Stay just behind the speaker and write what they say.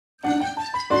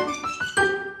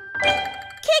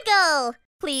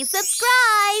Please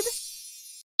subscribe!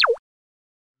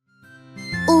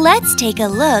 Let's take a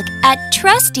look at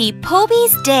Trusty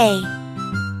Poby's day.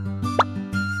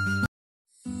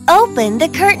 Open the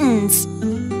curtains.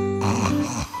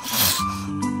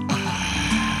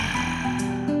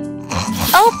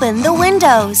 Open the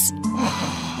windows.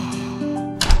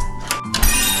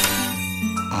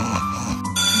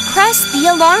 Press the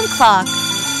alarm clock.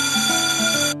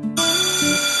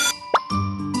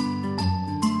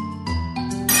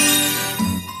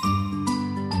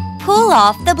 Pull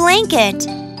off the blanket.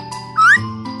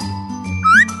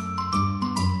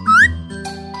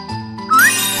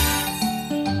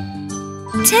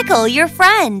 Tickle your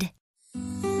friend.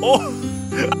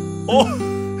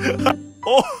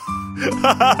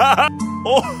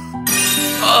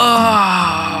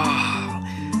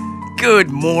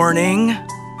 Good morning.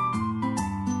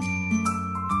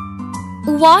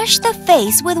 Wash the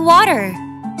face with water.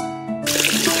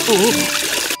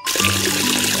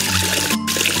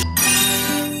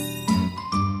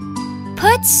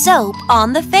 Put soap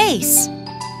on the face.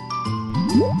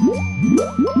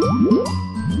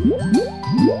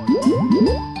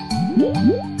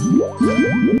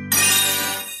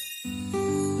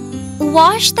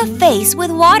 Wash the face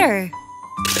with water.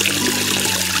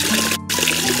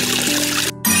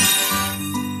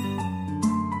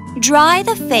 Dry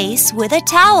the face with a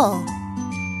towel.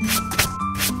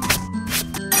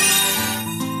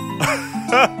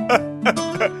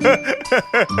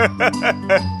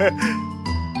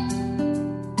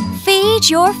 Feed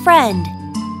your friend.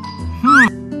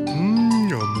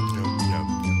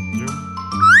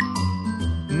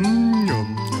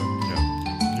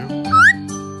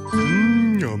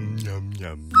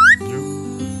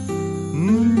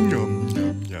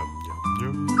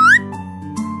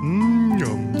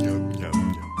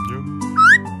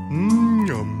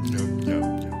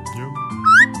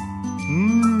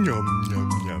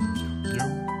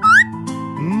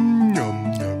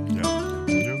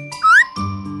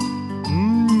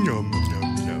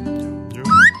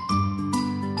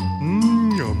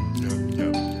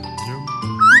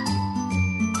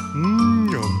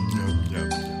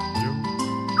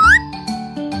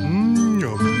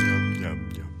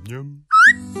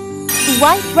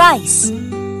 White rice.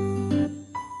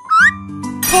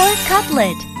 Pork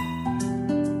cutlet.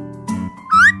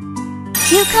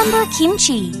 Cucumber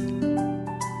kimchi.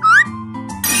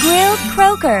 Grilled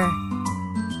croaker.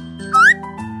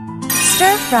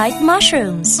 Stir-fried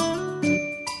mushrooms.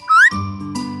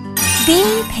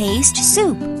 Bean paste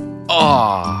soup.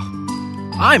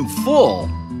 I'm full.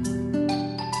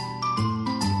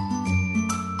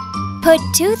 Put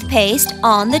toothpaste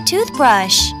on the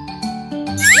toothbrush.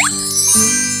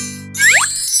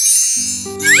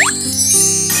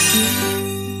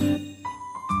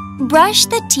 Brush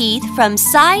the teeth from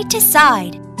side to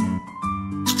side.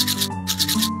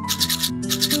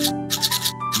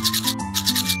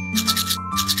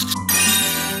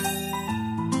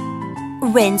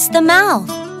 Rinse the mouth.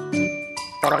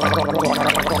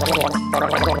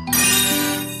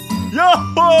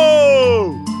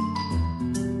 Yo-ho!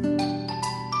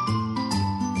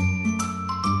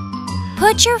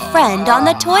 Put your friend on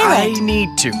the toilet. I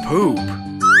need to poop.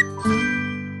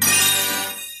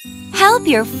 Help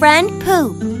your friend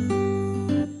poop.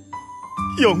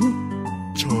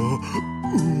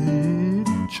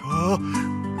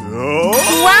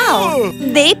 Wow!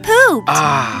 They pooped!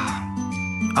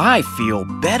 I feel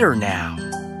better now.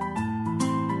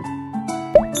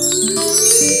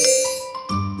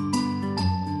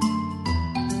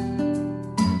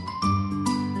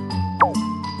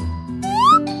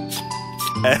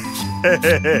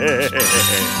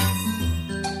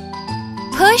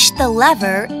 Push the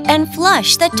lever and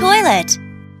flush the toilet.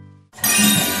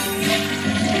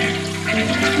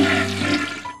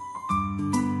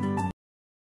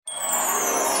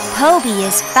 Poby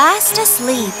is fast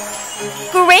asleep.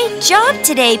 Great job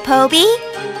today, Poby!